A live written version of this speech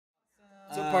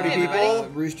So party people,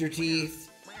 Rooster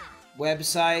Teeth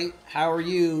website. How are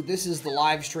you? This is the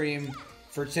live stream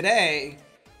for today,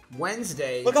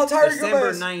 Wednesday. Look how tired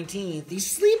December 19th. He's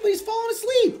sleeping. He's falling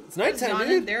asleep. It's nighttime,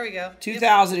 dude. There we go.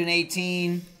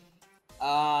 2018.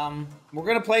 We're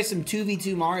gonna play some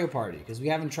 2v2 Mario Party because we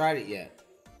haven't tried it yet.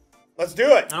 Let's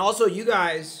do it. And also, you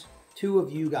guys, two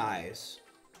of you guys,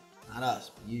 not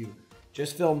us, but you,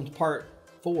 just filmed part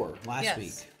 4 last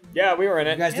week. Yeah, we were in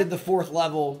it. You guys did the 4th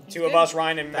level. Two of us,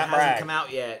 Ryan and That Matt hasn't Bragg. come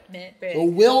out yet. It It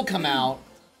will come out.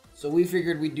 So we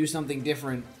figured we'd do something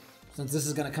different since this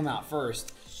is going to come out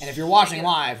first. And if you're watching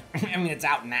live, I mean, it's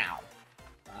out now.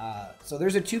 So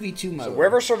there's a 2v2 mode. So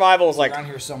River Survival is like around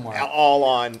here somewhere.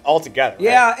 all together. Right?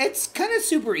 Yeah, it's kind of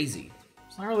super easy.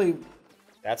 It's not really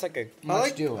That's like a.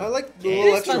 much doing. I like the It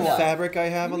little is extra fun, though. fabric I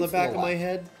have on the Makes me back feel of my alive.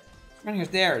 head. Around here,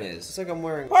 there it It's is. like I'm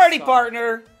wearing Party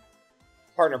partner.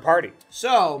 Partner party.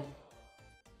 So,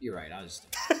 you're right.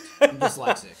 I'm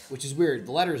dyslexic, which is weird.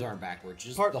 The letters aren't backwards.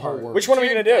 Just the whole word. Which one are we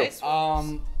gonna do?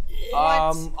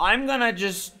 I'm gonna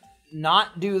just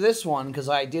not do this one because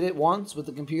I did it once with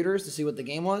the computers to see what the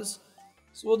game was.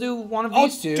 So we'll do one of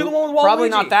these two. do the one with Probably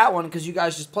Waluigi. not that one because you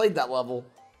guys just played that level.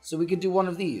 So we could do one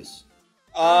of these.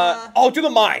 Do the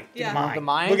mine. Yeah. The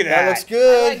mine. Look at That that. looks I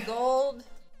good. like gold.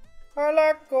 I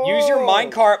like gold. Use your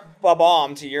minecart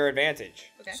bomb to your advantage.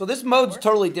 Okay. So this mode's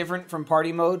totally different from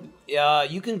party mode.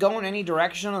 You can go in any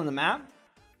direction on the map,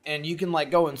 and you can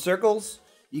like go in circles.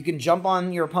 You can jump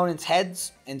on your opponent's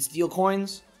heads and steal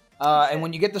coins. And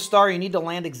when you get the star, you need to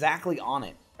land exactly on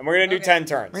it. And we're gonna do 10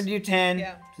 turns. We're gonna do 10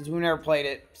 Yeah. since we've never played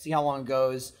it. See how long it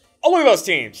goes. Oh, look at those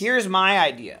teams. Here's my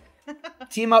idea: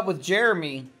 team up with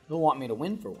Jeremy. He'll want me to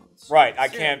win for once. Right, I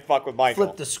can't fuck with Michael.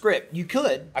 Flip the script. You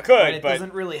could. I could, but it but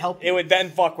doesn't really help you. It would then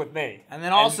fuck with me. And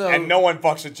then also, and no one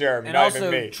fucks with Jeremy, and not also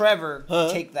even me. Trevor,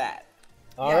 take that.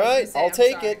 All Yeah, I was right, gonna say, I'll I'm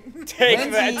take sorry. it. Take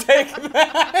Lindsay- that. Take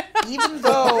that.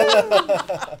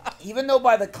 Even though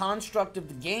by the construct of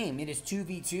the game it is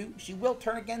 2v2, she will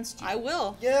turn against you. I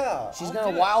will. Yeah. She's I'll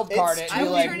gonna do it. wild card it. It's And be I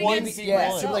will like, turn maybe, against yeah,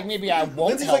 myself. she'll be like, maybe I won't.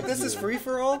 Lindsay's help like, this you. is free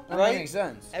for all, That doesn't right? make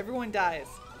sense. Everyone dies.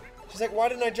 She's like, why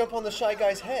didn't I jump on the shy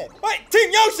guy's head? Wait, Team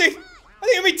Yoshi! I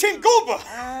think it'll be Team Goomba!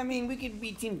 I mean, we could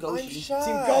be Team I'm Goshi. shy.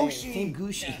 Team Goshi. Team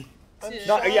Gucci. I'm Yeah.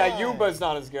 No, yeah, shy. Yuba's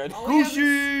not as good. All we have is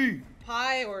Gucci!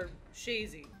 Pie or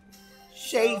Shazy.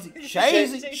 Shazy.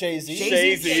 Shazy. Shazy.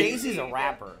 Shazy. Shazy's a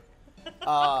rapper.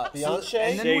 Beyonce?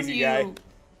 And then when Shazy you, guy.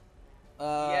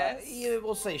 Yes. yeah,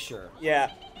 we'll say sure.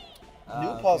 Yeah. New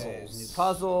Okay, puzzles. New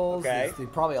puzzles. Okay.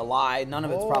 It's probably a lie. None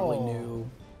of it's probably Oh. new.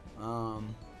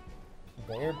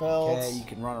 Bear belts. Okay, you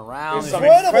can run around. There's some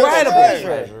Incredible treasure.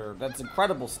 treasure. That's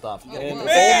incredible stuff. You gotta And do if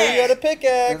that. only you had a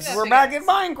pickaxe. We're back in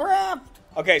Minecraft.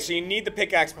 Okay, so you need the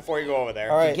pickaxe before you go over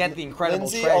there. All right, get the incredible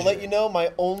Lindsay, treasure. I'll let you know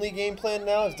my only game plan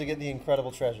now is to get the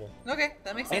incredible treasure. Okay,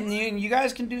 that makes sense. And you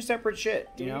guys can do separate shit,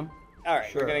 you know? All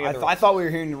right, Sure. we're gonna get the I thought we were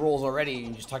hearing the rules already and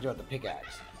you just talked about the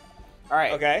pickaxe. All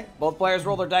right. Okay. Both players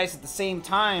roll their dice at the same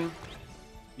time.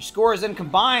 Your score is then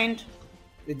combined.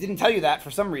 It didn't tell you that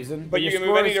for some reason. But you your can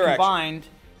move score any is direction. combined,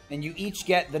 and you each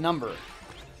get the number.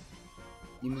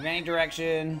 You move any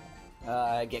direction,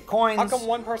 get coins. How come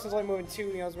one person's only moving 2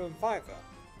 and the other's moving 5,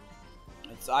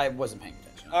 though? I wasn't paying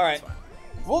attention. All right. It's fine.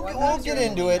 We'll get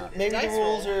into it. Maybe the Dice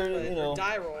rules roll, are, but- you know. or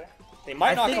die roll. They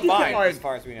might I not think you combine, can, as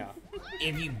far as we know.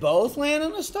 If you both land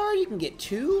on a star, you can get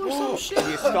 2 or some shit. If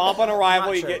you stomp on a rival,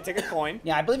 Not you sure. take a coin.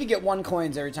 Yeah, I believe you get 1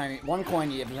 coin every time. 1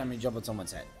 coin every time you jump on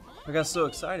someone's head. I got so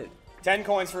excited. 10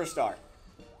 coins for a star.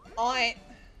 Alright.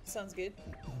 Sounds good.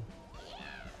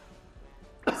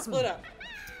 Split up.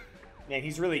 Man,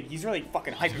 he's really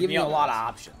fucking hyping Give me you a up. lot of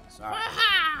options.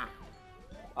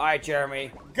 All right,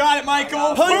 Jeremy. Got it,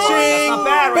 Michael. Punching! That's not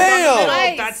bad. Right Bam! down the middle.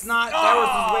 Nice. That's not. That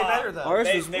was way better though. Ours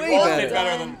They, was they way both better. did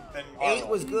better than 8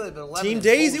 was good, but 11 Team is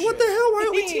Daisy, bullshit. what the hell? Why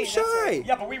are we Team That's right. Shy?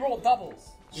 Yeah, but we rolled doubles.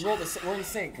 We're in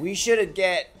sync. We should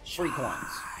get free coins.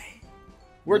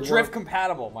 We're drift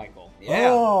compatible, Michael. Yeah.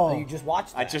 Oh. You just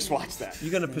watched that. I just watched that.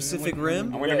 You got a Pacific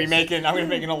Rim? I'm gonna be making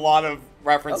a lot of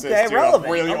references Okay, to relevant.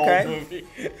 a really Okay. old movie.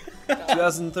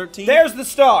 2013? There's the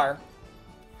star.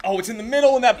 Oh, it's in the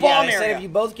middle in that Yeah, bomb they said area. if you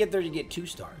both get there, you get 2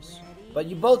 stars. But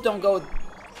you both don't go.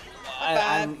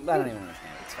 I don't even understand.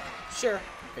 It's fine. Sure.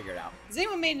 Figure it out. Has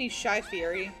anyone made any Shy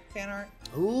Fury fan art?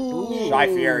 Ooh. Shy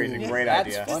Fury is a great That's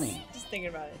idea. funny. Just thinking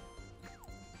about it.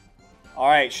 All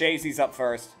right, Shazy's up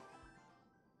first.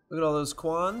 Look at all those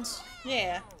Quans.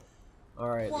 Yeah. All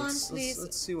right, One, let's please.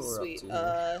 see what we're Sweet. up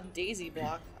to. Here. Daisy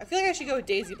block. I feel like I should go with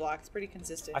Daisy block. It's pretty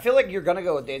consistent. I feel like you're gonna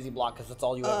go with Daisy Block because that's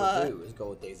all you ever do is go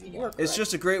with Daisy you are Block. It's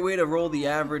just a great way to roll the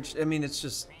average. I mean, it's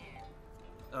just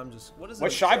I'm just. What is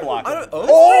What's it? shy block? I don't.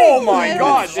 Oh my Yeah,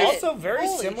 god, shit. dude. Also very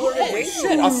Holy similar to shit. Daisy.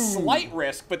 Shit, a slight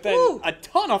risk, but then Ooh. a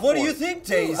ton of What do force. you think,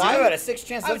 Daisy? I got a 6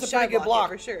 chance. I would That's a shy pretty good block.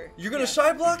 it for sure. You're gonna Yeah.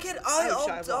 shy block it? I would I'll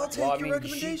shy block take it. Well, I your mean,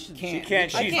 recommendation. She can't. I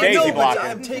She's can't. I Daisy know, but blocking.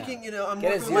 I'm taking. You know, I'm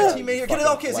Get a working with 0. my teammate here. you Get it.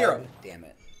 fucking Okay, 0. pleb. Damn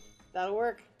it. That'll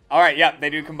work. All right, yeah, they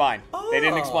do combine. They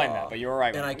didn't explain Oh. that, but you were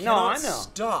right. And I Mike. cannot I know.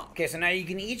 stop. Okay, so now you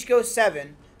can each go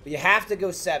 7, but you have to go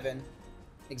 7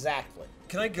 exactly.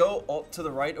 Can I go to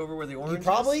the right over where the orange You is?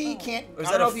 probably can't. Or is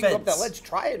I that don't know a if you can go up that fence? ledge.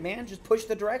 Try it, man. Just push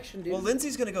the direction, dude. Well,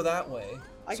 Lindsay's gonna go that way.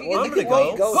 I So can get I'm the gonna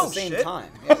points. go. go at Oh the same shit! time.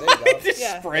 Yeah, there you go. Just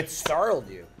Yeah. It sprints. startled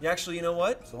you. Yeah, actually, you know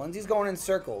what? So Lindsay's going in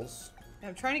circles.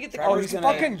 I'm trying to get the Trevor's Oh, corner. he's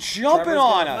gonna- fucking jumping Trevor's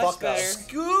on gonna us. Much fuck us. better.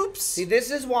 Scoops. See,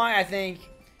 this is why I think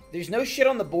there's no shit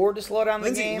on the board to slow down the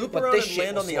Lindsay, game, loop but around this and shit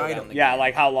land will on the slow item. down the Yeah, game.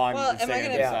 like how long Well, you am stay I on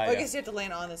gonna? the Yeah. side. I guess you have to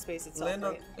land on the space itself, Land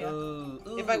on. right? Yeah.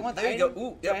 Ooh, If I want the there you go. item,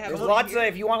 Ooh, do I yep. have There's to- lots of,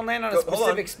 if you want to land on a Hold on.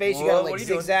 specific space, you Whoa, gotta what like are you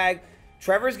doing? zigzag.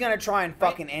 Trevor's gonna try and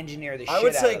fucking engineer the shit I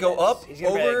would say out go of up, this. He's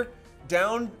gonna be over, like,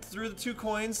 down through the 2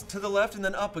 coins, to the left, and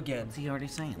then up again. What's he already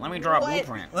saying? Let me draw a What?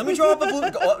 blueprint. Let me draw up a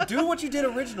blue. Do what you did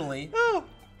originally. Oh.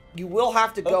 You will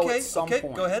have to go Okay, at some okay,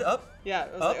 point. go ahead. Up, Yeah. I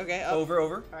was up, like, okay. Up. over,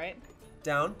 All right.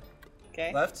 down,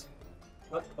 Okay. left.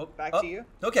 Back up. to you.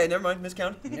 Okay, never mind.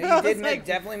 Miscount. No, you did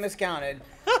definitely miscounted.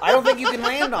 I don't think you can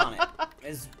land on it.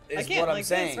 Is I can't what I'm like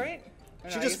saying. this, right? Or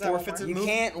She no, I just guess I want forfeits more. it. You Move.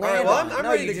 can't All right, land well, on it. I'm No,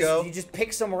 ready you to just, go. You just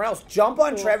pick somewhere else. Jump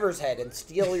on Cool. Trevor's head and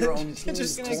steal your own team's Just I'm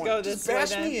just points. gonna go Just this way bash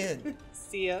then. me in.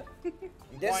 See ya.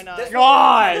 This- Why not? this-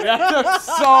 God, that took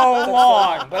so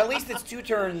long. But at least it's 2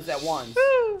 turns at once.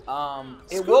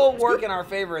 It will work in our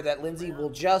favor that Lindsay will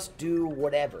just do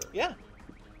whatever. Yeah.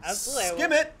 Absolutely. I will.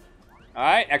 Skim it. All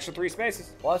right, extra 3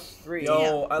 spaces. Plus 3.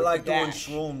 Yo, I with like the doing dash.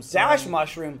 shrooms. Dash son.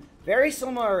 mushroom, very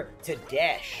similar to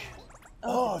Dash.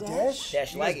 Oh, Dash.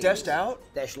 Dash You guys leggings. dashed out.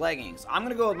 Dash leggings. I'm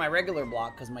gonna go with my regular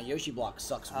block because my Yoshi block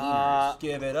sucks wieners.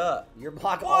 Give it up. Your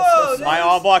block Whoa, also nice. sucks. My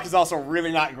all block is also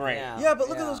really not great. Yeah, but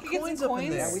look at those You get some coins up in coins.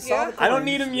 there. Yeah, We Yeah. saw the I don't coins.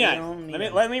 need them We yet. don't need Let me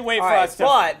them. let me wait All for right, us to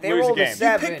but they lose a rolled a game.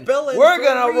 7. picked Bella in We're for a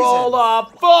gonna reason. roll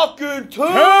a fucking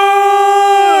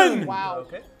 10. Wow.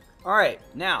 Okay. All right,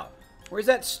 now where's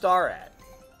that star at?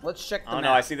 Let's check the Oh map.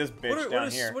 no, I see this bitch What are- down what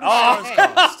is- here. what Oh, is Okay,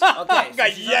 so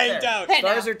got she's up yanked there. out. Hey,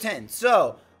 Stars now. are 10.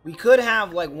 So we could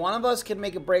have like one of us could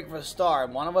make a break for a star,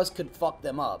 and one of us could fuck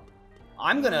them up.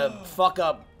 I'm gonna fuck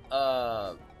up.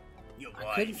 I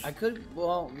could.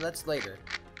 Well, that's later.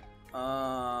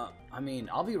 I mean,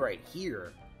 I'll be right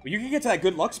here. Well, you can get to that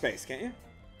good luck space, can't you?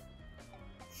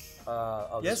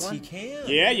 Oh, Yes, this one? he can.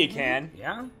 Yeah, you can.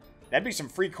 Yeah. That'd be some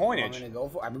free I'm coinage. gonna go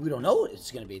for. I mean, we don't know what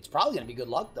it's gonna be. It's probably gonna be good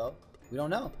luck though. We don't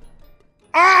know.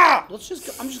 Ah! Let's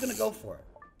just. I'm just gonna go for it.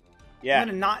 Yeah. I'm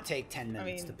gonna not take 10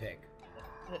 minutes to pick.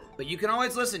 But you can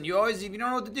always listen. You always, if you don't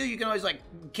know what to do, you can always like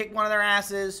kick one of their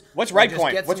asses. What's or red just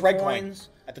coin? get What's some red coin? coins.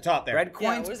 At the top there. Red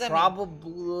Yeah, coins what does that mean?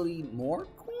 probably more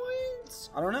coins.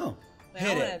 I don't know. Man, I Hit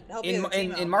wanna it. help the In, other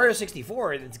team in out. Mario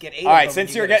 64, it's get 8. All of right, them,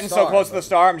 since you you're get a getting so star, close to the but-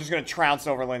 star, I'm just gonna trounce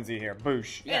over Lindsay here.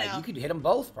 Boosh. Yeah, Yeah. you could hit them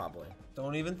both probably.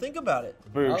 Don't even think about it.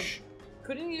 Boosh.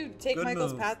 Couldn't you take Good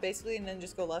Michael's move. path basically and then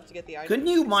just go left to get the item? Couldn't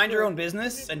you mind your Still- own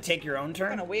business and take your own turn?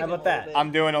 Kinda How waving about a that? little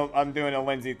bit. I'm doing a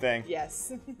Lindsay thing.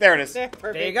 Yes. There it is. Perfect.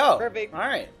 There you go. Perfect. All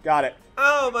right. Got it.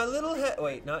 Oh, my little head.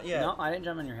 Wait, not yet. No, I didn't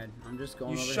jump in your head. I'm just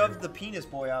going You over shoved here. the penis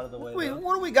boy out of the way. Wait, though.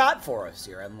 what do we got for us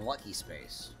here in the lucky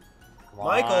space? Come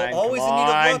Michael, on, always in come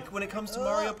need on. of luck when it comes to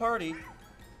Mario Party.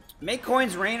 Make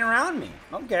coins rain around me.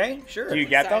 Okay, sure. Do you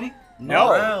get them? Exciting.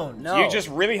 No. Around. No. You just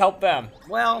really help them.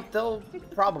 Well, they'll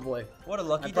probably. What a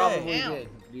lucky I probably day. Ow.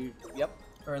 did. Yep.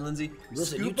 All right, Lindsay.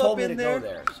 Listen, scoop you told up me in to there. go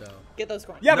there, so. Get those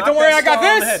coins. Yeah, but knock don't worry, that I got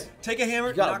star on the this. head. Take a hammer,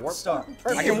 You got a knock the warp star.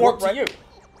 I can warp to you. If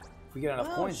we get enough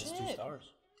Oh, coins, it's 2 shit. stars.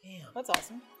 Damn. That's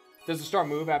awesome. Does the star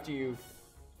move after you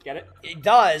get it? It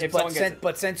does, If but someone gets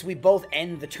it. since we both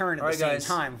end the turn at All the right, same guys.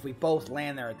 time, if we both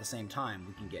land there at the same time,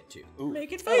 we can get 2.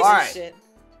 Make it Oh, face. All right. shit.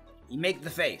 You make the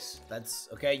face. That's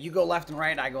okay. You go left and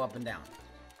right. I go up and down.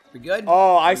 We good?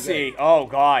 Oh, I We good. see. Oh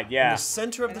God, In yeah. the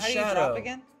center of And the how do you shadow. drop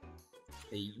again?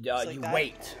 You that?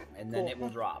 wait, and then Cool. it will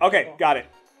drop. Okay, got it.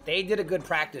 They did a good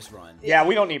practice run. Yeah,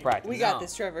 we don't need practice. We got No.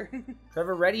 this, Trevor.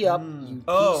 Trevor, ready up, you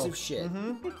Oh. piece of shit.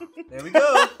 There we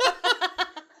go.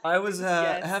 I was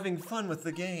Yes. having fun with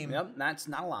the game. Yep, that's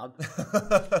not allowed.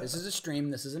 This is a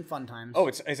stream. This isn't fun times. Oh,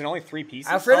 is it only 3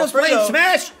 pieces? Alfredo's Alfredo. playing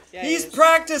Smash. Yeah, He's it is.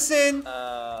 practicing.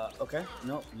 Okay.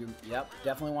 No, yep.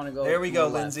 Definitely want to go. There we go, more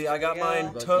left. Lindsay. I got There you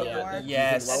mine. go. To- Yeah, that-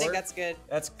 yes. I think Lower? that's good.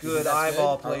 That's good That's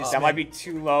eyeball good? placement. That might be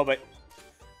too low, but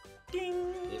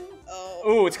Oh.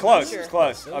 ooh, it's close. Sure. It's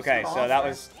close. Those Okay, are so all that fair.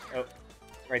 was. Oh.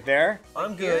 Right there.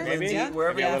 I'm good. Maybe? Lindsay, Yeah.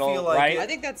 wherever Maybe a you little feel like right. I it.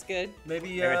 think that's good.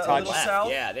 Maybe a a touch. little south.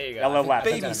 Yeah, there you go. A little left.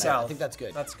 Baby I south. think that's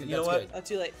good. That's good. That's You know what? good. Oh,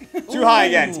 too late. Too high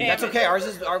again. Damn That's it. okay. Ours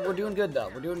is. We're doing good though.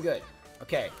 We're doing good.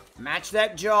 Okay, match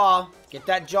that jaw. Get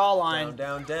that jaw line.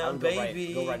 Down, down, I down, would go baby.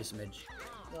 Right. Go right a smidge.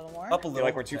 A little more. Up a I little. feel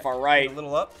like we're too far right. A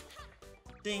little up.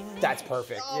 Ding. That's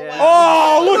perfect. Yeah.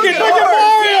 Oh, look at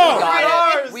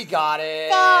Mario! We got it.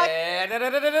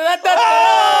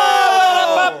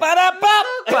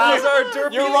 Those are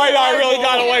derpy. You're right. I really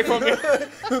got away from you.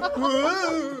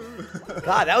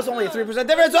 God, that was only a 3%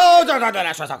 difference. Oh,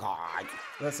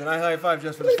 Listen, I high five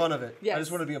just for the fun of it. Yes. I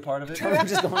just want to be a part of it. I'm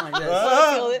just going like this.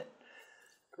 I feel it.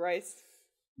 Christ.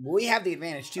 We have the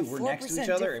advantage too. We're 4% next to each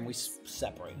other and we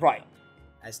separate. Right.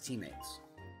 As teammates.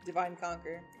 Divine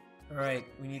Conquer. All right,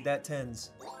 we need that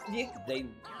tens. Yeah. They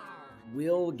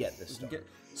will get this star.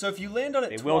 So if you land on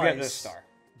it They twice, will get this star.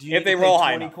 do you If need they to roll pay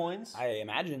high 20 enough. coins? I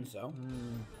imagine so.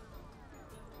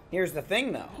 Here's the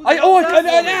thing though. An That's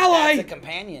a ally!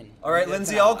 companion. All right, That's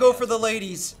Lindsay, an I'll ally, go yes. for the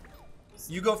ladies.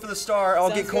 You go for the star. I'll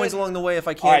Sounds get coins good. along the way if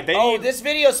I can. All right, they Oh, need... this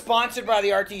video is sponsored by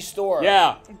the RT store.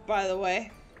 Yeah. By the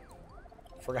way.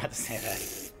 Forgot to say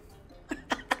that.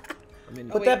 I mean,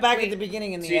 Put wait, that back wait. at the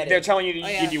beginning in the See, edit. they're telling you Oh,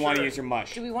 yeah, if you want to sure. use your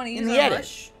mush. Do we want to In use the our edit.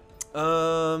 mush?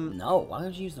 No, why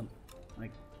don't you use them?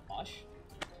 Like, Mush?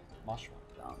 Mushroom.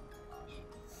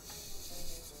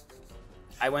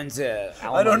 I went to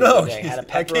I don't Alamo the know. other day, had a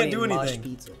I can't pepperoni do mush anything.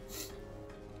 pizza.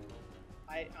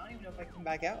 I don't even know if I can come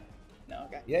back out. No,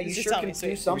 okay. Yeah, you Just sure tell can me, do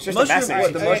sweet. something. Just a mushroom, message.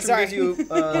 what, the Okay, mushroom sorry. gives you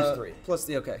Plus 3. plus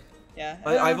the okay. Yeah.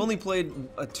 I've only played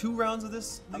 2 rounds of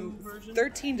this new version.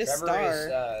 13 to Trevor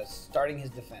star. is starting his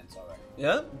defense already.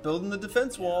 Yeah, building the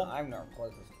defense wall. I've never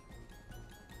played this.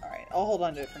 Alright, I'll hold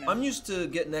on to it for now. I'm used to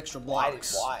getting extra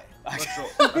blocks. Why?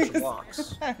 Extra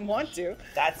blocks. I want to.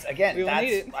 That's again. We will That's.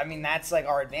 need it. I mean, that's like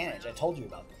our advantage. I told you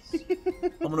about this.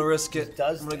 I'm gonna risk it.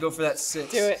 Does I'm gonna go for that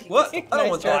 6. Do it. What? I don't Nice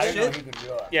want try. that I didn't know shit. he could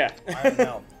do it. Yeah. I don't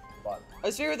know. But I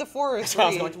was figuring with a 4 or a what I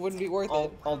was 3 going- wouldn't be worth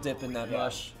it. I'll dip in that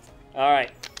mush. All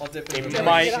right. I'll dip They in might- the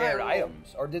might- Get a higher shared roll.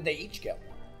 items, or did they each get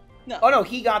one? No. Oh no,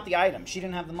 he got the item. She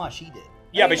didn't have the mush. He did.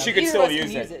 Yeah, I but mean, she could either still of us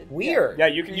use can it. Weird. Yeah,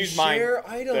 you can use mine. Share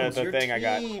items. The your thing I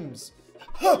got. teams.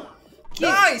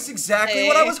 Nice, exactly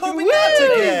what I was hoping not to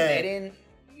They get. didn't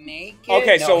make it.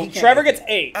 Okay, No, so he can't Trevor make gets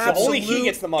it. 8, so only he Absolute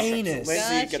gets the mushrooms. anus.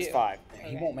 Lindsay Got gets you. 5.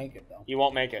 He won't make it though. He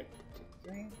won't make it.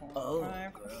 3, 4, Oh,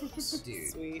 5. Dude,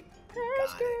 Sweet.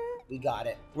 got it. We got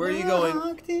it. Where are you going?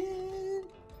 Locked in.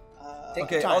 Take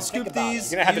Okay, your time, I'll think scoop about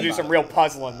these. You're gonna have to do some real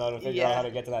puzzling though to figure out Yeah. how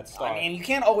to get to that star. I mean, you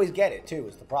can't always get it too.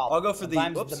 Is the problem. I'll go for the-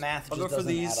 Sometimes whoops. the math I'll just go for doesn't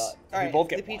these. add up. Alright, both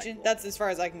the get peachin'. one. That's as far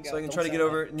as I can go. So I can Don't try to say get that.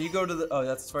 over. And you go to the. Oh,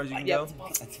 that's as far as you can go.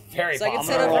 It's very. So I can bomb.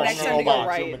 set up roll, for next I'm time to gonna go roll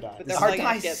right, box, but This they're hard probably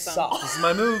gonna die get some. sucks. This is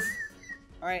my move.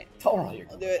 Alright, Don't roll your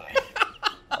I'll do it.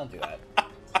 Don't do that.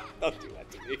 Don't do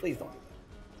that to me. Please don't do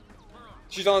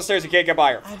She's on the stairs. You can't get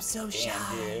by her. I'm so that. shy.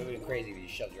 Damn, dude, it would be crazy if you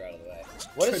shoved her out of the way.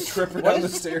 What is Trip her what down the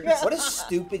is- stairs. What a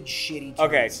stupid, shitty. Turn.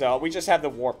 Okay, so we just have the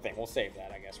warp thing. We'll save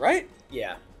that, I guess, right?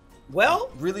 Yeah.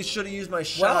 Well, Really should have used my well.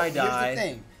 shy Here's die. the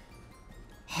thing.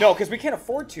 No, because we can't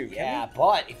afford to. Can Yeah,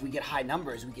 but if we get high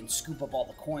numbers, we can scoop up all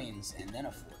the coins and then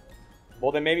afford it. we?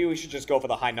 Well, then maybe we should just go for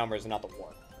the high numbers and not the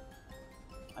warp,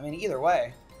 I mean, either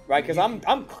way. right? Because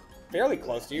I'm fairly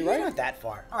close to you, You're right? not that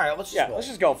far. All right, let's just Yeah, roll. let's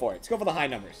just go for it. Let's go for the high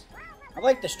numbers. I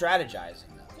like the strategizing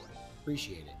though.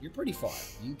 Appreciate it. You're pretty far.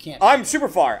 You can't. I'm super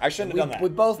far. I shouldn't have done we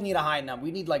that. both need a high number.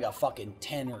 We need like a fucking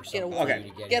 10 or Get a something. 1. Okay. for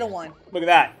you to Get a here. 1. Look at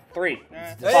that. 3.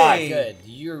 That's Hey. good.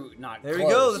 You're not. There we go.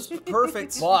 close. That's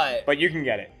perfect. But But you can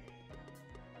get it.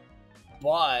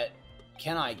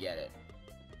 can I get it?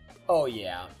 Oh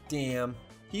yeah. Damn.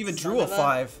 He even Son drew a of a-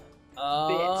 5.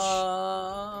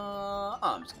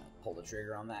 I'm just gonna pull the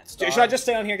trigger on that. Star. Should I just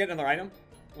stay on here and get another item?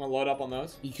 Want to load up on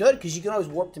those? You could, because you can always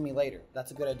warp to me later.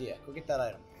 That's a good idea. Go get that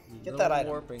item. Get that item.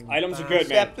 Warping. Items are good,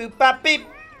 man. Step boop bop beep.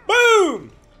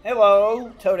 Boom!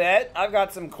 Hello, Toadette. I've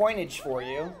got some coinage for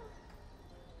you.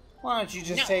 Why don't you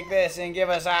just take this and give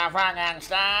us our fucking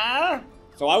star?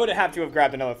 So I would have to have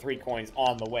grabbed another 3 coins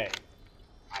on the way.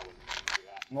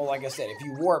 Well, like I said, if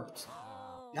you warped,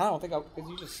 No, I don't think I... Because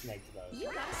you just snaked those.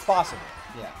 it's possible.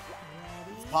 Yeah.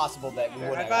 It's possible that we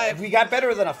would High have. five. If we got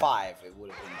better than a 5, it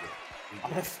would have been good. I'm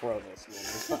going to throw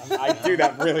this. I do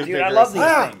that really Dude, I love vigorously.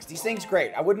 these things. These things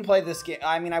great. I wouldn't play this game.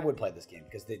 I mean, I would play this game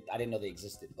because I didn't know they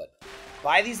existed. But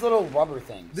buy these little rubber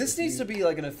things. This needs to be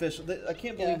like an official. I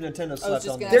can't believe Yeah. Nintendo I was slept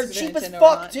just on gonna this. They're ask cheap if as Nintendo or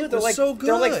fuck not. too. They're They're like so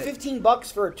They're like good.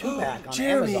 $15 for a 2-pack on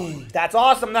Jeremy. Amazon. That's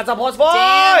awesome. That's a +5.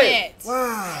 Damn it!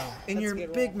 Wow. In That's your a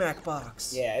good Big roll. Mac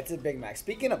box. Yeah, it's a Big Mac.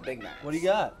 Speaking of Big Mac, What do you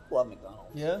got? love McDonald's.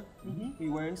 Yeah? Mm-hmm.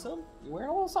 You wearing some? You wearing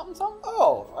a little something, something?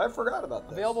 Oh, I forgot about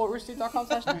that. Available at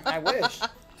roosterteeth.com/. I wish.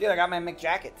 Dude, I got my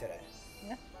McJacket today.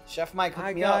 Chef Mike, hook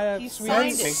I me got up. a He sweet signed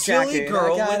mink it. Silly jacket.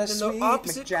 girl I got went a in the sweet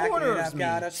opposite mink jacket. corner of I've me.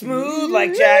 got a Smooth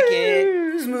like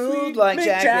jacket. Smooth like mink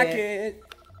jacket.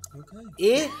 Okay.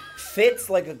 It fits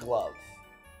like a glove.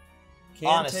 Can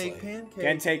Honestly. take pancake.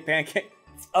 Can take pancake.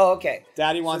 Oh, okay.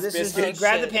 Daddy So wants this is biscuits. you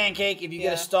grab the Shit. pancake. If you get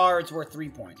Yeah. a star, it's worth 3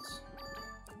 points.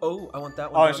 Oh, I want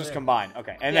that one. Oh, it's down just there. combined.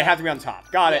 Okay, and they Yeah. have to be on top.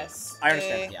 Got Yes. it. I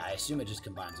understand. Yeah, I assume it just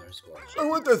combines our scores. I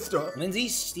want that star. Lindsay,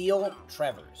 steal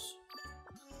Trevor's.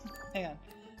 Hang on.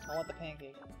 I want the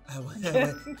pancake.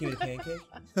 Give me the pancake.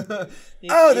 You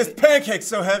Oh, keep this it. pancake's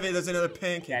so heavy. There's another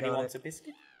pancake Daddy on wants it. a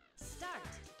biscuit.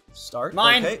 Start.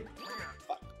 Mine. Okay.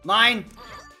 Mine.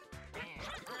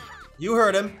 You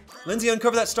heard him. Lindsay,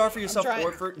 uncover that star for yourself. trying.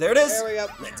 Or for there it is. There we go.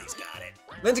 Lindsay's got it.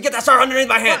 Lindsay, get that star underneath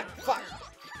my hand. Fuck.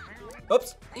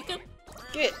 Oops. Get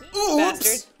it. Oops.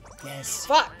 Bastard. Yes.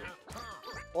 Fuck.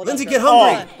 Well Lindsay, done, get Trevor.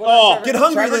 hungry. Well done, Trevor. Get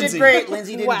hungry, Trevor Lindsay. did great.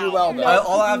 Lindsay didn't do well, though. No,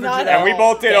 I'll average not it at out. And we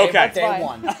both did Okay, okay. but they fine.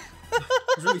 won. I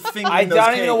was really fingering I those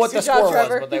don't even know what the cakes. Good job, score was,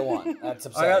 Trevor. but they won. That's I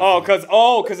upsetting. got-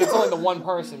 Oh, cause it's only the one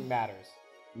person matters.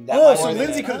 That Oh, might so have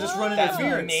Lindsay been could have just run That's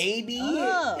interference. maybe.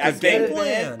 Oh. I Good think.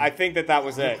 plan. I think that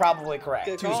was You're it. probably correct.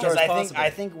 Good Because call. Stars I possible.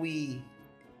 think we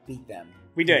beat them.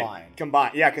 We did combined.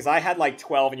 combined. Yeah, because I had like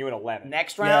 12 and you had 11.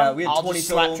 Next Yeah, round, we had I'll 20 just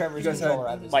slap total. Trevor's You guys had, controller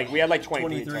out of his Like hand. we had like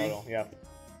 23 23. total. Yeah.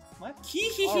 What?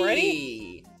 Already?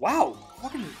 Already? Wow.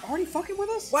 Already fucking with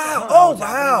us? Wow. I don't know Oh, what's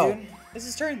happening, wow. dude. This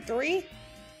is turn 3?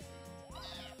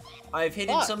 I've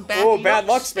hidden Fuck. some bad Oh, bad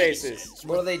luck spaces.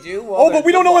 What do they do? Oh, but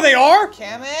we don't know where they are.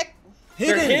 Kamek?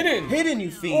 Hidden. They're hidden. Hidden,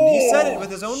 you fiend. He said it Oh. with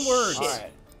his own words. All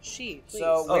right. Sheet, please.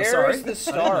 So Oh, where sorry. is the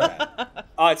star at?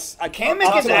 It's Kamek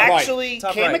top is to the right. actually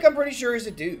Top Kamek. right. I'm pretty sure is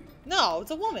a dude. no,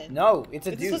 it's a woman. No, it's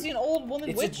a It's dude. supposed to be an old woman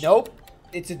It's witch. nope.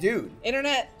 It's a dude.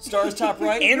 Internet. Stars top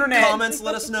right. Internet. Comments,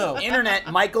 let us know.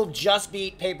 Internet. Michael just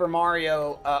beat Paper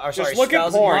Mario. Or sorry, look at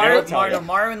Spells porn, Mario, it'll tell you.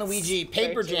 Mario and Luigi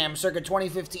Paper Very true. Jam, circa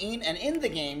 2015. And in the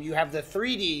game, you have the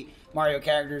 3D Mario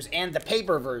characters and the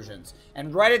paper versions.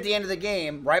 And right at the end of the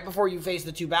game, right before you face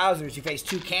the two Bowsers, you face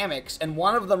two Kameks, and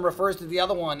one of them refers to the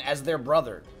other one as their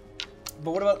brother.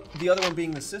 But what about the other one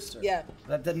being the sister? Yeah.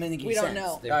 That doesn't make any We don't sense.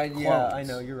 know. They're Yeah, clones. I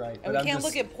know, you're right. And but we I'm can't just-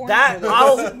 look at porn. That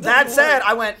for that said,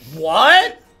 I went,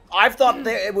 what? I've thought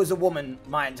that it was a woman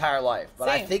my entire life, but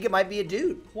I Same. think it might be a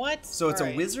dude. What? So it's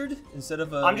Alright. a wizard instead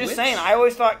of a I'm just witch? saying, I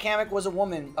always thought Kamek was a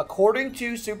woman. According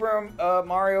to Super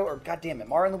Mario, or goddammit,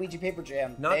 Mario and Luigi Paper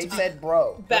Jam, Not they to be- said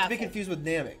bro. Not to be Baffled. confused with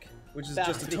Namek, which is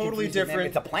Baffled. just a Be totally confused with them. different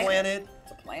It's a planet.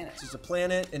 It's a planet. It's just a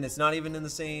planet, and it's not even in the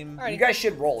same Alright. You guys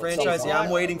should roll it. franchise. so Yeah, far.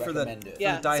 I'm waiting for the, Recommend it.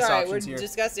 Yeah, dice sorry, options we're here.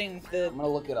 discussing the. I'm gonna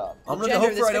look it up. I'm the gonna gender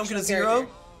hope of for I this don't get a fictional zero.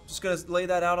 character. Just gonna lay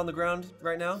that out on the ground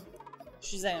right now.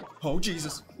 Shazam. Oh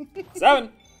Jesus!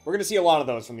 7. We're gonna see a lot of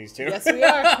those from these two. Yes, we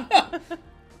are.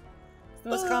 It's the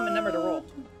most common number to roll.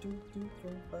 2,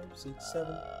 4, 5, 6,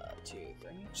 7. 2, 3.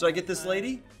 Should I get this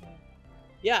lady?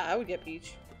 Yeah, I would get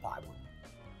Peach. I wouldn't.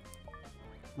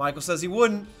 Michael says he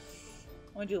wouldn't.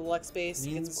 I want to do the luck space.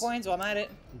 Get Means- some coins while I'm at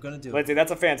it. I'm gonna do it. Lindsay,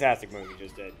 that's a fantastic move you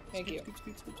just did. Thank you.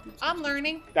 I'm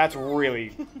learning. That's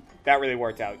really, that really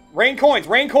worked out. Rain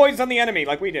coins on the enemy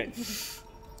like we did.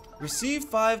 Receive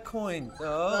 5 coins.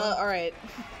 Oh. All right.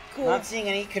 Cool. Not seeing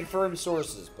any confirmed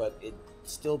sources, but it's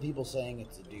still people saying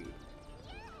it's a dude.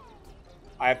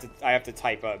 I have to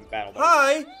type a battle. Dice.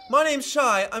 Hi, my name's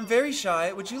Shy. I'm very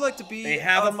shy. Would you like to be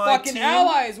on my team?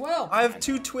 as well. I have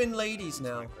 2 twin ladies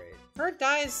now. Her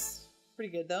die's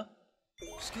pretty good though.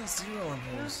 Just get a 0 on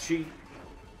hers. She.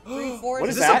 3, 4. What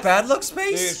Is is this that? a bad luck Dude,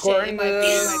 space? according Shit,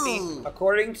 it might to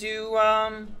according to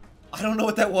I don't know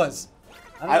what that was.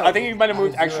 I think you might have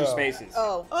moved I'm extra zero. spaces.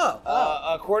 Oh.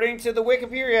 Oh. According to the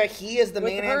Wikipedia, he is the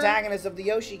main Wikipedia? antagonist of the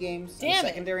Yoshi games. and Damn it.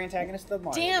 secondary antagonist of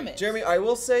Mario. Damn it. Jeremy, I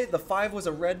will say the 5 was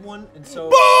a red one, and so.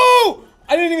 Boo!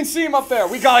 I didn't even see him up there.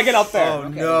 We gotta get up there. Oh,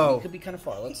 Okay, no. It could be kind of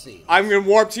far. Let's see. I'm gonna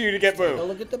warp to you to get Go Boo.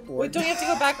 look at the board. Wait, don't you have to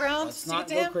go back around Let's to not get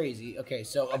to go him? crazy. Okay,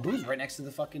 so Abu's right next to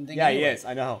the fucking thing. Yeah, he anyway. is.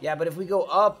 I know. Yeah, but if we go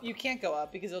up, You can't go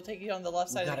up because it'll take you on the left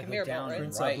we side of the gotta conveyor go belt, down right? and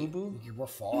Prince right. Abubu? We're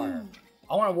far.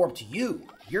 I want to warp to you.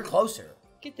 You're closer.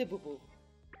 Get the boo boo.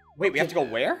 Wait, we have to go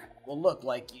where? Well, look,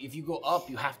 like if you go up,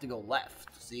 you have to go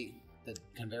left. See the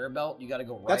conveyor belt? You got to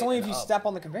go right. That's only if and you up. step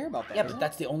on the conveyor belt. There, Yeah, isn't but it?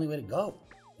 that's the only way to go,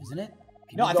 isn't it?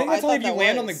 Can No, you I go think up- that's only if you that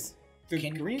land on the was.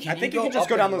 green. Can I think you go can just up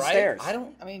go down and those right? stairs. I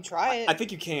don't. I mean, try it. I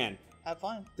think you can. Have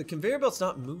fun. The conveyor belt's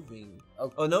not moving.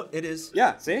 Oh. Oh, no, it is.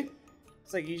 Yeah. See?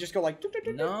 It's like you just go like.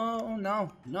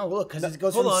 No. Look, because it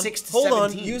goes Hold from on. 6 to Hold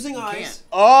 17. on. Using You eyes. can't.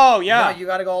 Oh yeah. No, you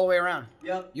got to go all the way around.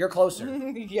 Yep. You're closer.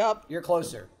 Yup. You're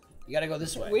closer. You got to go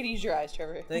this way. Way to use your eyes,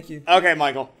 Trevor. Thank you. Okay,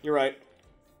 Michael, you're right.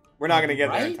 We're not gonna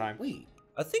get there in Right? time. Wait.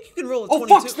 I think you can roll a Oh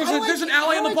 22. fuck! There's an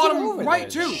alley on the I like it bottom over right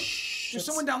there. too. There's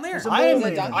someone down there. There's a I mole.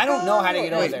 don't know how to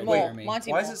get over there. Mole. Wait for me.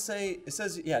 Monty Why Mole. does it say? It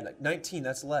says yeah, 19.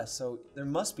 That's less. So there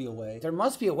must be a way. There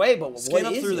must be a way, but Scan what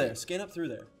up is through it? there. Scan up through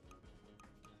there.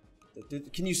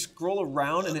 Can you scroll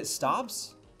around and it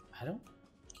stops? I don't.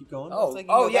 Keep going. Oh, like you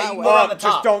go yeah, that you way. go around the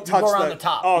top. Just don't touch you go around the- the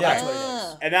top. Oh, that's okay. what it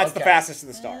is. And that's the Okay. fastest to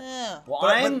the start.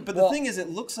 Well, but the thing is, it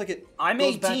looks like it I'm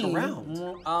goes 18. back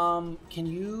around. Can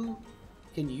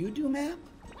you do map?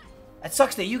 That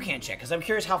sucks that you can't check because I'm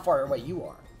curious how far away you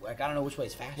are. Like I don't know which way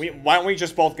is faster. Why don't we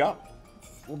just both go?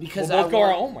 Well, because We'll both go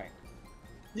our own way.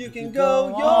 You can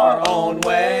go your own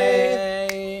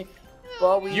way.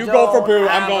 But we You go for don't Boo,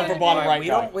 I'm have going for any- bottom right We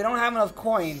guy. don't have enough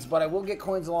coins, but I will get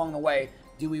coins along the way.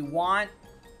 Do we want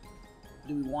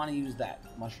to use that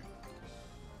mushroom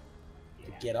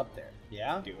to get up there?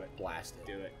 Yeah. Do it. Blast it.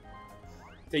 Do it.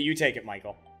 So you take it,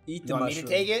 Michael. Eat You the want mushroom.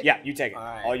 me to take it? Yeah, you take it. All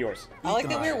right. All yours. I like the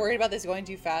that we were mushroom. worried about this going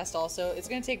too fast. Also, it's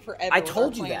going to take forever. I with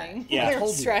told our you that. planning. Yeah, I Our told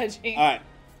you that. strategy. All right.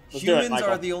 Let's do it, Humans Michael.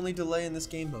 are the only delay in this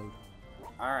game mode.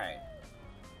 All right.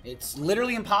 It's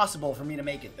literally impossible for me to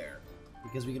make it there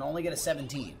because we can only get a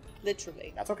 17,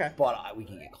 Literally. That's okay. but we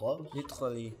can get close.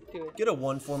 Literally. Do it. Get a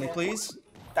 1 for me, please.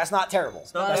 That's not terrible.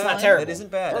 Not That's bad. not terrible. It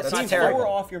isn't bad. That's That's not terrible. 4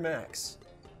 off your max.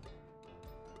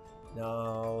 No.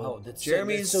 Oh, that's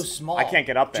Jeremy's so small. I can't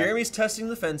get up there. Jeremy's testing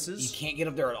the You fences. can't get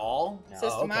up there at all. No.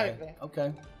 Systematically.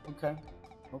 Okay.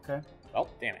 Okay. Oh,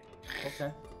 damn it.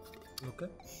 Okay.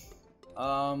 Okay.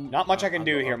 Not much I can I'll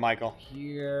do go here, up Michael.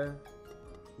 Here.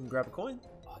 You can grab a coin.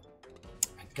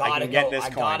 I get this I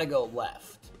coin. gotta go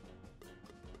left.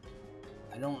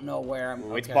 I don't know where I'm.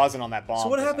 Ooh, it's okay. buzzing on that bomb. So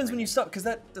what for some happens when you reason. stop? Because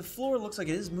the floor looks like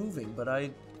it is moving, but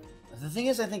I The thing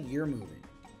is, I think you're moving.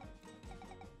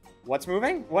 What's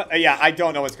moving? What? Yeah, I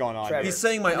don't know what's going on. Trevor. he's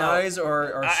saying my No. eyes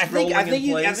are I scrolling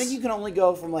in place. I think you can only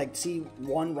go from like see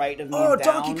one right of me Oh,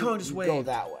 down. Donkey Kong just you go waved.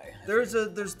 that way. There's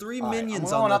 3 All right,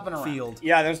 minions I'm on going up and the around. field.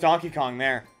 Yeah, there's Donkey Kong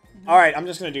there. All right, I'm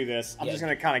just gonna do this. I'm Yeah. just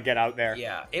gonna kind of get out there.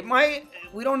 Yeah, it might.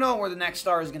 We don't know where the next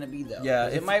star is gonna be though. Yeah,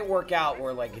 'Cause it if- might work out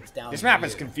where like it's down. This here. map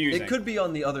is confusing. It could be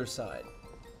on the other side.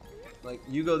 Like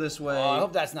you go this way. I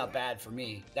hope that's not bad for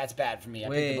me. That's bad for me. I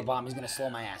picked Wait. up a bomb. He's gonna slow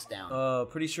my ass down.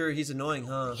 Pretty sure he's annoying,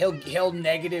 huh? He'll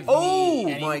negative Oh,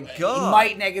 me. and my he God.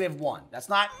 might -1. That's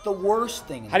not the worst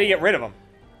thing. How do you get rid of him?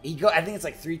 I think it's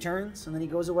like 3 turns and then he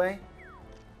goes away.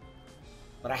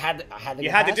 But I had to. You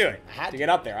get had to past do him. it I had to get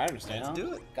up there. I understand. You know?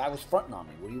 do it. Guy was fronting on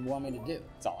me. What do you want me to do?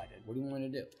 That's all I did. What do you want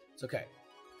me to do? It's okay.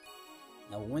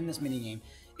 Now we'll win this mini game.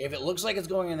 If it looks like it's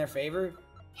going in their favor,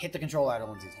 hit the controller out of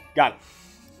Lindsay's hand. Got it.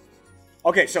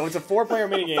 Okay, so it's a 4-player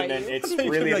minigame, and it's You're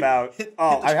really like, about. hit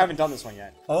Oh, the I haven't done this one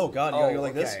yet. Oh God, you gotta go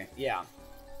like this. okay. Yeah.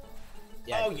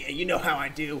 Yeah. Oh yeah, you know how I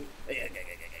do. All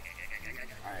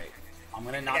right. I'm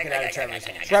gonna knock it out of Trevor's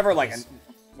hand. Trevor, like,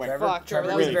 went Trevor, Fuck, Trevor,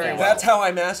 that really was very fast. well. That's how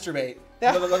I masturbate.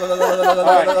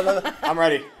 I'm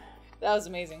ready. That was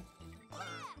amazing.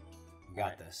 You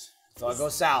got this. So I go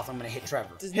south. I'm gonna hit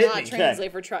Trevor. Does Hit not me,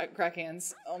 translate for crack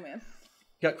hands. Oh man.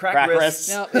 Got crack, Crack wrists.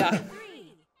 wrists. No, yeah.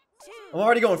 I'm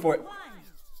already going for it.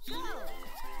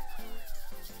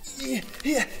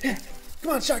 Yeah.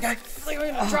 Come on, shot guy. It's like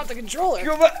we're gonna drop the controller.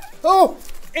 Oh,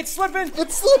 it's slipping.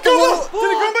 It's slipping. Did it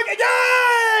come back?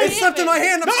 Yay! It slipped in my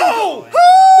hand. I'm No!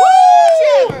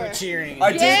 Trevor. Cheering.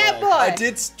 I did. Yeah, boy. I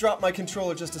did drop my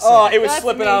controller just a second. Oh, it was That's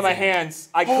slipping out of my amazing. hands.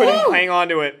 I couldn't hang on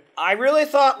to it. I really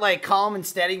thought like calm and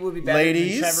steady would be better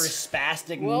Ladies. than Trevor's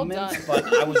spastic Well movements, done.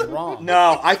 but I was wrong.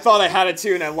 No, I thought I had it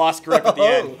too, and I lost grip at the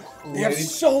end. Oh. They have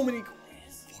so many.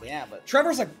 Yeah, but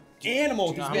Trevor's like animal.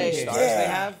 do you know how He's many big. stars they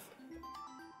have?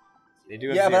 They do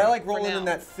have Yeah, but zero. I like rolling now. in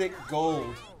that thick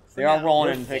gold. They are now.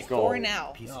 rolling in thick gold. For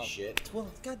now. Piece of shit. Well,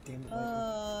 God damn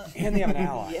it. And they have an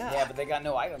ally. Yeah. Yeah, but they got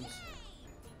no items.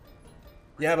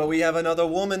 Yeah, but we have another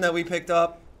woman that we picked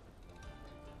up.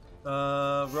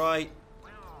 Right.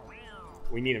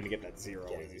 We need him to get that zero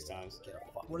these times.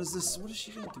 What is this? What is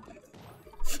she gonna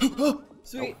do?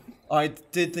 Sweet. I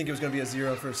did think it was gonna be a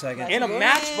 0 for a second. And a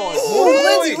match bonus.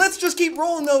 Oh, Lindsay, let's just keep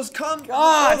rolling those God,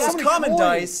 those so many common coins.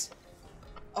 dice.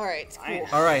 All right. Cool.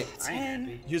 All right, I ain't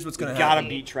happy. here's what's gonna Gotta happen.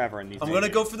 beat Trevor in these. I'm gonna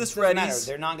minigames. go for this Doesn't matter. readies.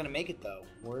 They're not gonna make it though.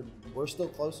 We're still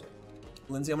closer.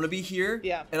 Lindsay, I'm gonna be here.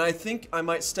 Yeah. And I think I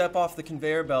might step off the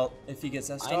conveyor belt if he gets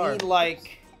that star. I need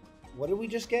like, what did we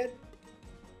just get?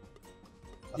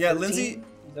 A Yeah, 13? Lindsay.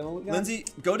 Is that what we got? Lindsay,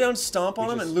 go down, stomp on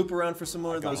We him, just- and loop around for some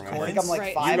more of got those one I right coins. think I'm like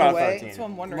Right. 5 You got away. 13. That's what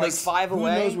I'm wondering. Like 5 Who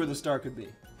away. knows where the star could be?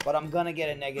 But I'm gonna get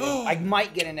a negative. I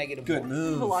might get a negative. Good 1.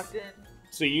 move. Locked in.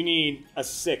 So you need a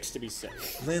 6 to be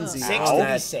safe. Lindsay, 6 how's to be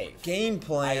that safe. game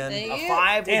plan. Thank A you.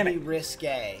 5 would Damn be it.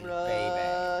 risque, baby.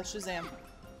 Shazam.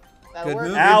 That'll Good work.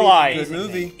 movie. Ally. Good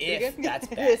movie. If good? that's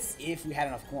best. If we had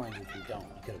enough coins, if we don't,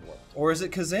 it could have worked. Or is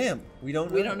it Kazam? We don't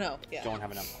know. We don't know. Yeah. Don't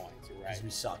have enough coins. You're right. Because we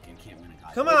suck and can't win a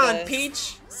guy. Come With on, us.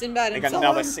 Peach. Sinbad They got himself.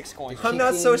 another 6 coins. I'm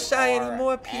not so Kicking shy our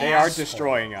anymore, Peach. They are ass.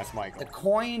 destroying us, Michael. The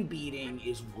coin beating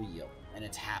is real, and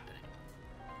it's happening.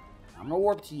 I'm gonna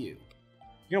warp to you.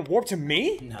 You're gonna warp to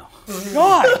me? No.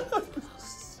 God!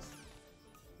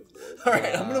 All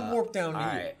right, I'm gonna warp down to All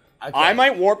you. right. Okay. I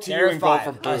might warp to There you are and go five. for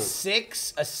A Boo.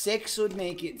 6 would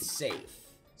make it safe.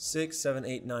 6, 7,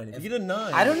 8, 9. If you get a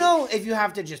 9. I don't know if you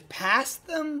have to just pass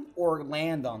them or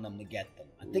land on them to get them.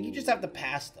 I think you just have to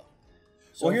pass them.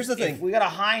 So Well, here's the thing. If we got a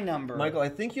high number, Michael, I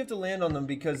think you have to land on them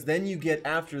because then you get,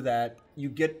 after that, you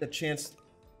get a chance,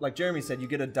 like Jeremy said, you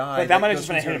get a die. But that might have goes just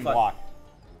been a from 0 to hidden 5. block.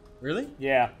 Really?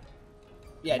 Yeah.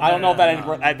 yeah, I don't know if that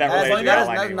no. that That relates to the has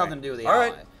ally nothing anyway. to do with the All ally.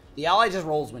 right. The ally just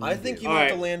rolls when you I think do. you All have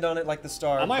to right. land on it like the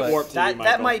star. I might but warp to That you,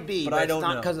 Michael. that might be, But but, I it's don't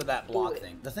not know. because of that block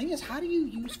thing. The thing is, how do you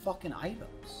use fucking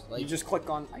items? Like, You just click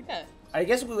on... Yeah. I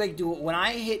guess we like do when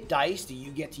I hit dice. Do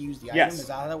you get to use the item? Yes. Is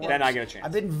that how that works? Then I get a chance.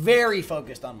 I've been very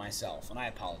focused on myself, and I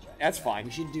apologize. That's for that. fine.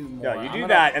 We should do more. No, you I'm do gonna-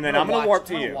 that, and then I'm gonna watch- warp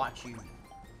to I'm gonna you. Watch you.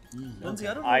 Lindsay,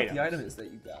 I don't know Items. what the item is that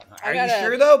you got. Are got you a-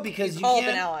 sure though? Because you call up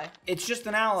can't. an ally. It's just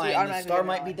an ally. So you and the automatically star get an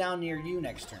might be ally. down near you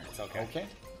next turn. It's okay. Okay.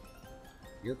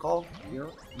 Your call. You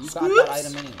got Scoops. that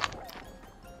item anyway.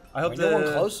 I hope We're no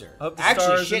one closer. I hope the Actually,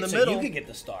 star's shit. in the So middle. you could get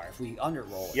the star if we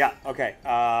underroll it. Yeah, okay.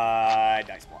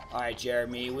 Dice block. All right,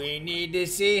 Jeremy. We need to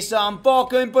see some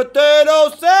fucking potato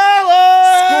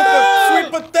salad.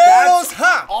 Sweet potatoes, That's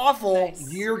ha! awful.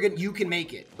 Nice. You can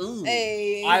make it. Ooh.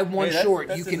 Hey. I'm one Hey, that- short.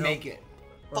 that You didn't can help. make it.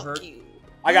 Or Fuck hurt. you.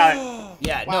 I got it.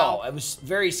 Yeah, Wow. no, it was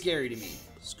very scary to me.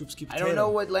 Scoop, scoop, I don't know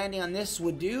what landing on this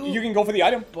would do, You can go for the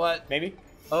item, but maybe.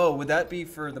 Oh, would that be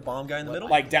for the bomb guy in the middle?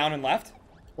 Like down and left.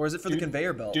 Or is it for the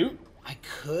conveyor belt? Dude, I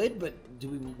could. But do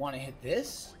we want to hit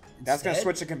this? that's gonna instead?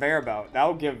 switch the conveyor belt.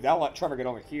 That'll let Trevor get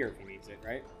over here if he needs it,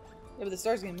 right? Yeah, but the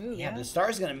star's gonna move. Yeah, Yeah. the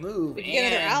star's gonna move, We can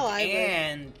get another ally, but-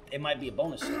 and it might be a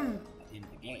bonus star at the end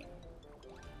of the game.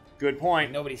 Good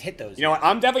point. Nobody's hit those. You know yet. what?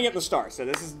 I'm definitely getting the star, so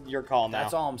this is your call now.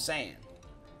 That's all I'm saying.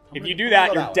 If I'm you gonna- do I'm that, gonna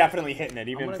you're go that way. definitely hitting it,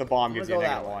 even I'm if gonna- the bomb I'm gives you gonna a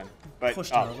go negative that one. way. But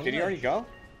Pushed him oh, over the did he already ledge. go?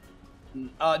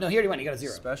 No, he already went. He got a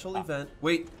 0. Special event.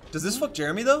 Wait, does this fuck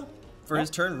Jeremy though? For his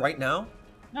turn right now?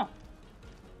 No.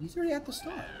 He's already at the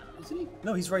start, isn't he?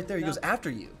 No, he's right there. He goes after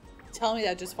you. Tell me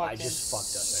that just fucked I him. just fucked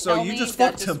us. So Tell you me just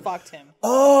that fucked him. Fucked him.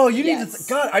 Oh, you need to. Yes.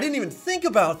 God, I didn't even think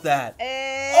about that.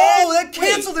 And Oh, that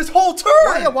canceled his whole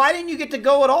turn. Why didn't you get to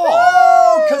go at all?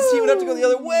 Oh, because he would have to go the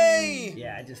other way.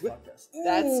 Yeah, I just fucked us.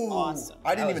 That's Ooh, awesome.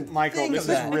 I didn't That was- even Michael, think this of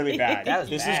is that. really bad. That was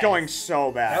This bad. is going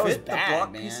so bad. That was Fit the bad,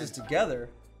 block man. pieces together.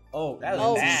 Oh, That was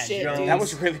Oh, bad, shit, Jones. dude. That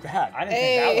was really bad. I didn't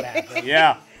think that would happen.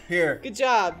 Yeah. here. Good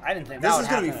job. I didn't think This that would is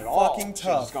gonna be happen at all. fucking Should've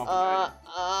tough. just gone for the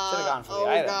item. Should've gone for the Oh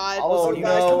item. god. Oh, Oh, no.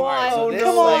 guys, come Alright, so on. this Come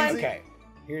is like- on. Okay.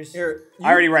 Here's Here,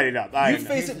 I already read it up. you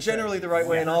face it generally the right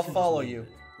way, and I'll follow you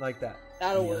like that.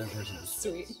 That'll the work. other person's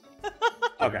Sweet. What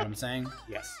Okay. I'm saying?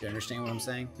 Yes. Do you understand what I'm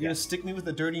saying? You gonna stick me with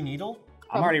a dirty needle?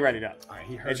 I'm already ready up. All right,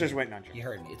 he heard It's just me. waiting on He you.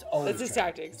 heard me. It's always That's his Trevor.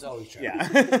 tactics. It's always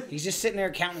Trevor. Yeah. He's just sitting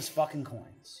there counting his fucking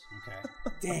coins. Okay.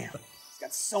 Damn. He's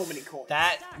got so many coins.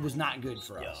 That was not good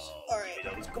for us. Alright.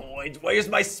 Those coins. Where's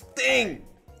my sting?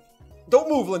 Don't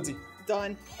move, Lindsay.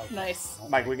 Done. Nice.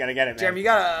 Mike, we gotta get it, man. Jeremy, you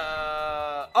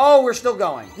gotta. Oh, we're still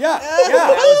going. Yeah. Oh, Yeah. that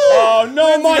was Oh no,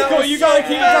 Lindsay, that Michael, was you gotta so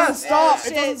keep. It fast. doesn't stop. It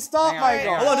Shit. doesn't stop, Hang on,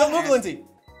 Michael. hang Hold on, don't move, Lindsay.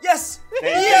 Yes. There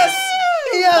you Yes.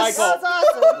 go. Yes. Michael.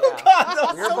 awesome. Yeah. God, that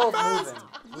was We were so both fast.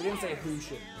 moving. We didn't say who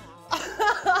should.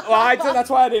 Well, that's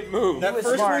why I didn't move. That was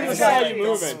first smart. one was I saw like you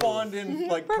moving. spawned in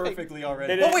like perfectly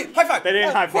already. They Oh didn't- wait, high five. They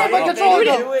didn't high five. They Oh, controlled we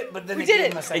did do it, but then We they did gave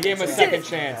it. him a They second gave him a chance. second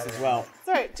chance as well. It's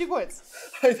alright. 2 points.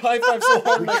 High five so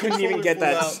hard. We my couldn't even controller get flew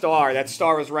that out. star. That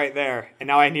star was right there, and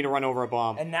now I need to run over a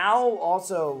bomb. And now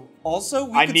also, Also,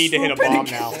 we I could need to hit a swoop in bomb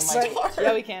and now. get They the might- star.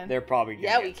 Yeah, we can. They're probably gonna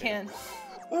Yeah, get we to can.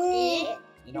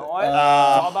 you know what?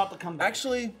 Uh, it's all about the comeback.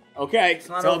 Actually, it. Okay, it's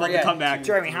not all over about the yet. comeback.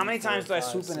 Jeremy, how many times do I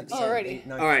swoop in at the end? Alrighty.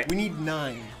 nine. All right. We need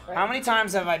 9. How many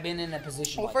times have I been in a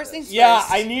position Well, like first this? things Yeah,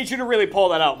 first. I need you to really pull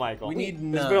that out, Michael. We need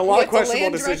There's 9. been a lot You of have to questionable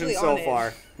land decisions directly so on it.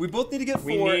 far. We both need to get 4,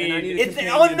 We and I need- need a It's an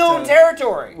companion unknown to- We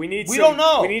territory. need. We some, don't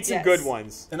know. We need some Yes. good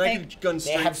ones. And I Hey, could gun They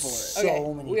straight have for it. so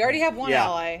Okay, many. we already have one Yeah.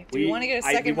 ally. Do we want to get a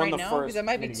we second won right the now? first Because that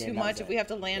might be minigame, too that much was if we have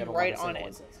to land Yeah, but right what I on said it.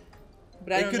 was this.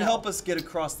 But I It don't could know. help us get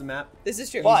across the map. This is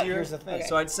true. But easier. here's the thing. Okay.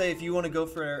 So I'd say if you want to go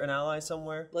for an ally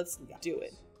somewhere, Let's do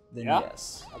it. then Yeah?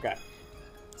 yes. Okay.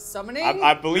 Summoning?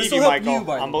 I believe This'll you, help Michael. you,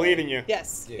 by the I'm way. believing you.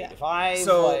 Yes. Dude, Yeah. if I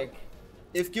So- like,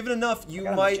 If given enough, you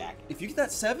got a might. jacket. If you get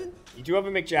that 7, You do have a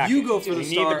McJacket. you go for the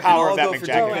You star. need the power of and I'll that go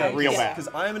for McJacket Jacket. real Yeah. bad.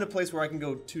 Because I am in a place where I can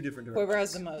go 2 different directions. Whoever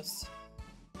has the most.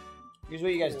 here's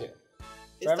what you guys do.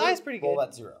 His die's pretty roll good.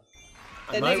 that 0.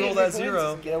 That Might negative roll that 3 points.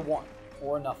 0. Get a 1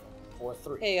 or nothing or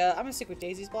 3. Hey, I'm gonna stick with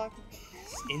Daisy's block.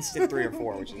 Instant 3 or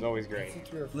 4, which is always great.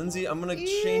 Lindsay, I'm gonna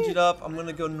change it up. I'm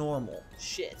gonna go normal.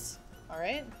 Shit. All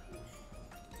right.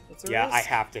 It's a Yeah, risk. I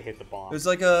have to hit the bomb. There's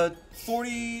like a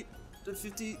 40 to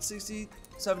 50, 60,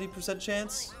 70%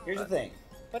 chance Here's the thing.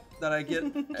 that I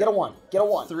get. Get a 1. Get a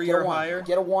 1. 3 get or a 1. higher.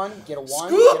 Get a 1. Get a 1.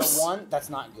 Scoops! Get a 1. That's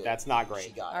not good. That's not She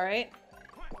great. got All it. right.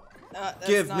 That's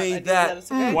Give not- me I think that.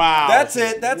 is okay. Wow. That's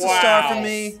it. That's a star for Wow.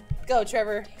 me. Go,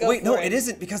 Trevor. Go Wait, for no, it. it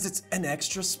isn't because it's an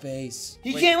extra space.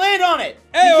 He Wait. can't land on it.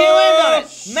 He Hey, can't land on oh,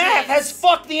 it. Math has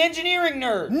fucked the engineering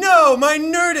nerd. No, my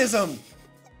nerdism.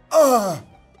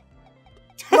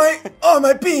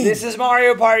 My beam. This is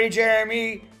Mario Party,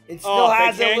 Jeremy. It still Oh, they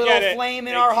has a can't little get it. flame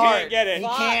in They our can't heart. get it. He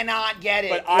Fuck. cannot get it.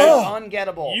 But It I- is Oh.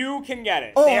 ungettable. You can get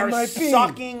it. Oh, They are my beam.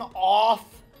 sucking off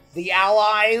the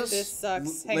allies, This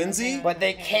sucks. Hang on, Lindsay? hang on, but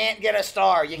they hang on. can't get a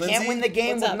star. You Lindsay? can't win the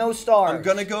game What's with up? no stars. I'm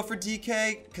gonna go for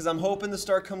DK because I'm hoping the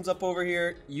star comes up over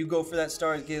here. You go for that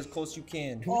star and get as close as you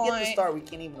can. Can we get the Point. star we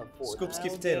can't even afford? Scoop,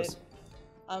 skip I'll potatoes. do it.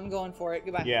 I'm going for it.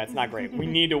 Goodbye. Yeah, it's not great. We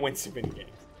need to win spin games.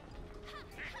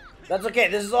 That's okay.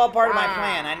 This is all part of my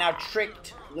plan. I now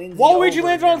tricked Lindsay. Waluigi over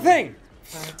lands on the again.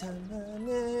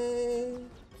 thing.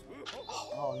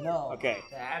 Oh no. Okay.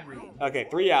 Bad read. Okay,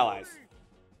 3 allies.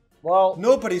 Well,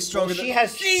 Nobody's stronger she than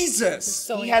has Jesus.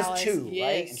 So he many has allies. 2, right?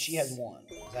 Yes. And she has 1.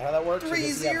 Is that how that works? Or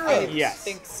does he have 3-0. five? Yes. I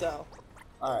think so.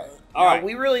 All right. All Now, right.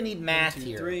 we really need math 2,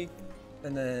 here. 3,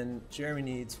 and then Jeremy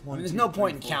needs 1. There's 2, no 3,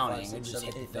 point in 4, counting. 5, We 6, just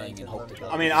 7, hit the 8, thing 9, and 10, hope to 11,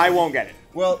 God. I mean, I won't get it.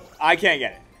 Well, I can't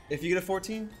get it. if you get a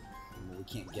 14, We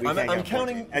can't get We it. can't I'm get a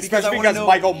counting 14. because I Especially wanna because know-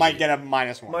 Michael might get a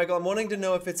 -1. Michael, I'm wanting to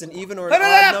know if it's an even or an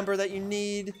Da-da-da! odd number that you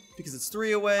need because it's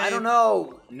 3 away. I don't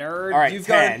know, nerd. All right. You've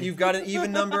 10. got an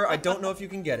even number. I don't know if you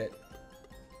can get it.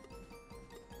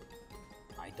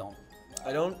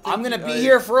 I don't. Think I'm gonna you- be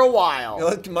here for a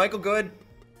while. Michael, good.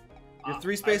 You're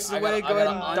 3 spaces I away. gotta- Go I ahead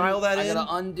and gotta dial that I in.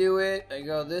 gotta undo it. I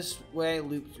go this way,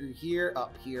 loop through here,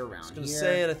 up here, around I was gonna here.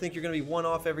 say, and I think you're gonna be 1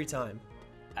 off every time.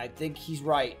 I think he's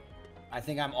right. I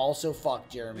think I'm also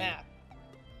fucked, Jeremy. Map.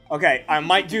 Okay, I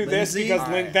might do this Lindsay? because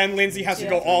Alright. then Lindsay has to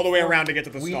go Yeah. all the way around to get to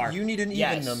the star. You need an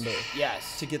Yes. even number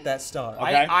Yes. to get that star.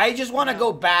 Okay. I just want to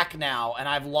go back now, and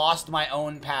I've lost my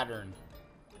own pattern.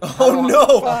 Oh no!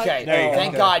 Okay, There you go. thank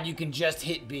Okay. God you can just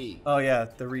hit B. Oh yeah,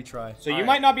 the retry. So you Alright.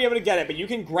 might not be able to get it, but you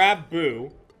can grab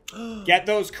Boo, get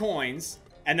those coins,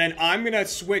 and then I'm gonna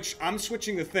switch. I'm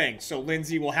switching the thing, so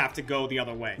Lindsay will have to go the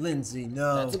other way. Lindsay,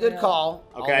 no. That's a good Yeah. call.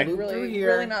 Okay. I'll loop through Really, here.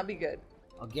 really not be good.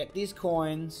 I'll get these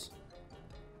coins.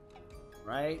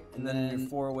 Right? And then you're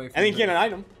 4 away from. And then you Boo. get an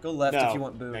item. Go left No. if you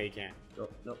want Boo. No, you can't. Go,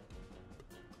 nope.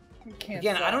 You can't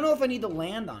Again, stop. I don't know if I need to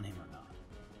land on him or not.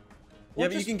 Yeah,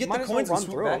 but you just can get might the as well coins and run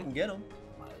swoop through back them. and get them.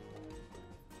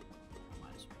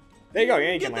 There you go.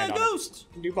 Yeah, you Get can land that on it. ghost.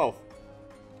 You can do both.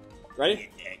 Ready?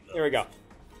 Here we go.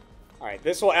 All right,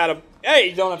 this will add a. Hey,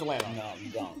 you don't have to land on it. No, you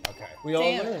don't. Okay. We all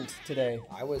Damn. learned today.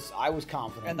 I was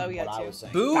confident I thought we in what had I to. was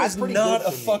saying. Boo That's is pretty not good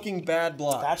a for me. fucking bad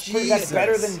block. That's Jesus.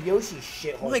 better than Yoshi's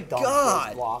shit. My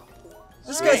God. Block.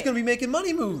 This Alright. guy's gonna be making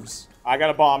money moves. I got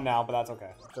a bomb now, but that's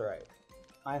okay. That's alright.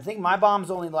 I think my bombs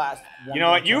only last. You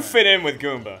know what? You turn. fit in with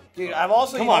Goomba. Dude, I've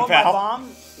also. Come you know on, what my pal. bomb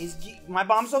is. My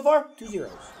bomb so far 2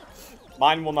 zeros.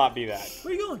 Mine will not be that.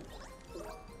 Where are you going?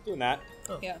 Doing that.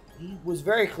 Yeah. He was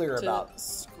very clear To about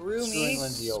screw screwing me.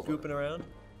 Lindsay over. Scooping around.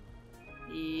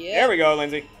 Yeah. There we go,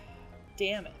 Lindsay.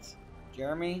 Damn it.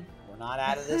 Jeremy, we're not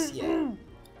out of this yet.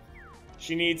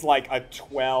 She needs like a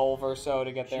 12 or so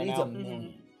to get She there needs now. a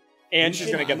million. And We she's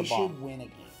should- gonna get the We bomb. should win a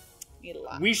game. Need a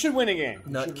lot. We should win a game.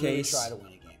 We should really Nutcase. try to win a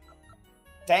game.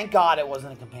 Thank God it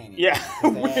wasn't a companion. Yeah.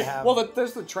 'Cause they have- Well,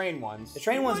 there's the train ones. the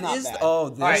train one's What not is bad. the- oh,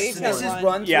 this Alright, is this is run.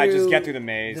 run Yeah, through just get through the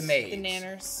maze. the maze. The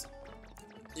nanners.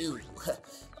 Ooh,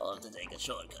 I'll have to take a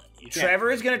shortcut.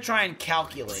 Trevor is gonna try and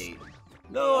calculate.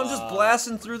 No, I'm just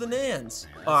blasting through the nans.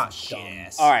 Ah, shit.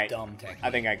 Dumb, All right. dumb technique.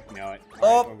 I think I know it. Oh,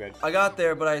 All right, we're good. I got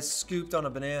there, but I scooped on a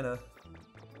banana.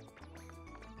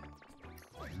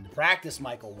 In practice,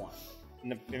 Michael won.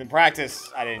 In the practice,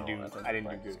 I didn't do. Oh, I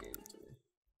didn't do good.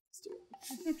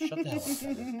 Shut the hell up,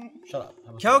 Trevor. Shut up. How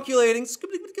about Calculating.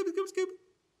 Scoop, scoop, scoop, scoop, scoop.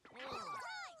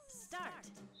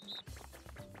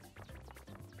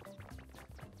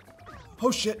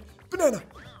 Oh shit! Banana.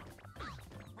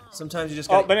 Sometimes you just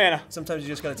Oh, gotta, banana. Sometimes you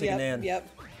just gotta take Yep. a nan. Yep.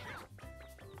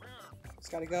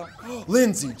 Just gotta go.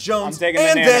 Lindsay Jones, I'm taking the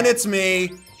and nana. then it's me.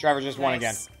 Trevor just won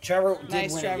again. Nice. Trevor did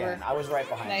Nice, win Trevor. again. I was right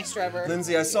behind Nice, him. Trevor.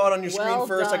 Lindsay, I saw it on your screen Well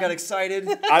first. I got done. excited.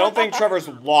 I don't think Trevor's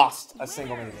lost a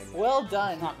single minute. Well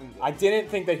done. I didn't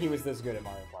think that he was this good at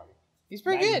Mario Party. He's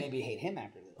pretty Now you good. maybe hate him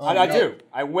after this. I do.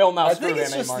 I will now I screw think him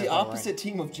it's in just Mario the Party opposite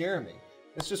team of Jeremy.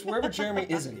 It's just wherever Jeremy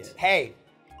isn't. Hey,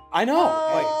 I know.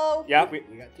 Like, Oh, still? Yeah, we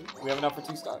You got 2. have enough for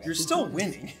 2 stars. You're still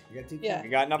winning. You got 2. Yeah. We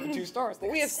got enough for 2 stars.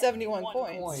 But we have 71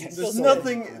 coins. There's Still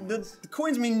nothing. The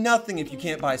coins mean nothing if you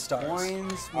can't buy stars.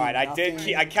 Coins. All right,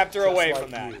 I kept her away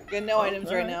from that. Got no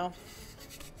items right now.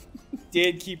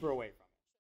 Did keep her away.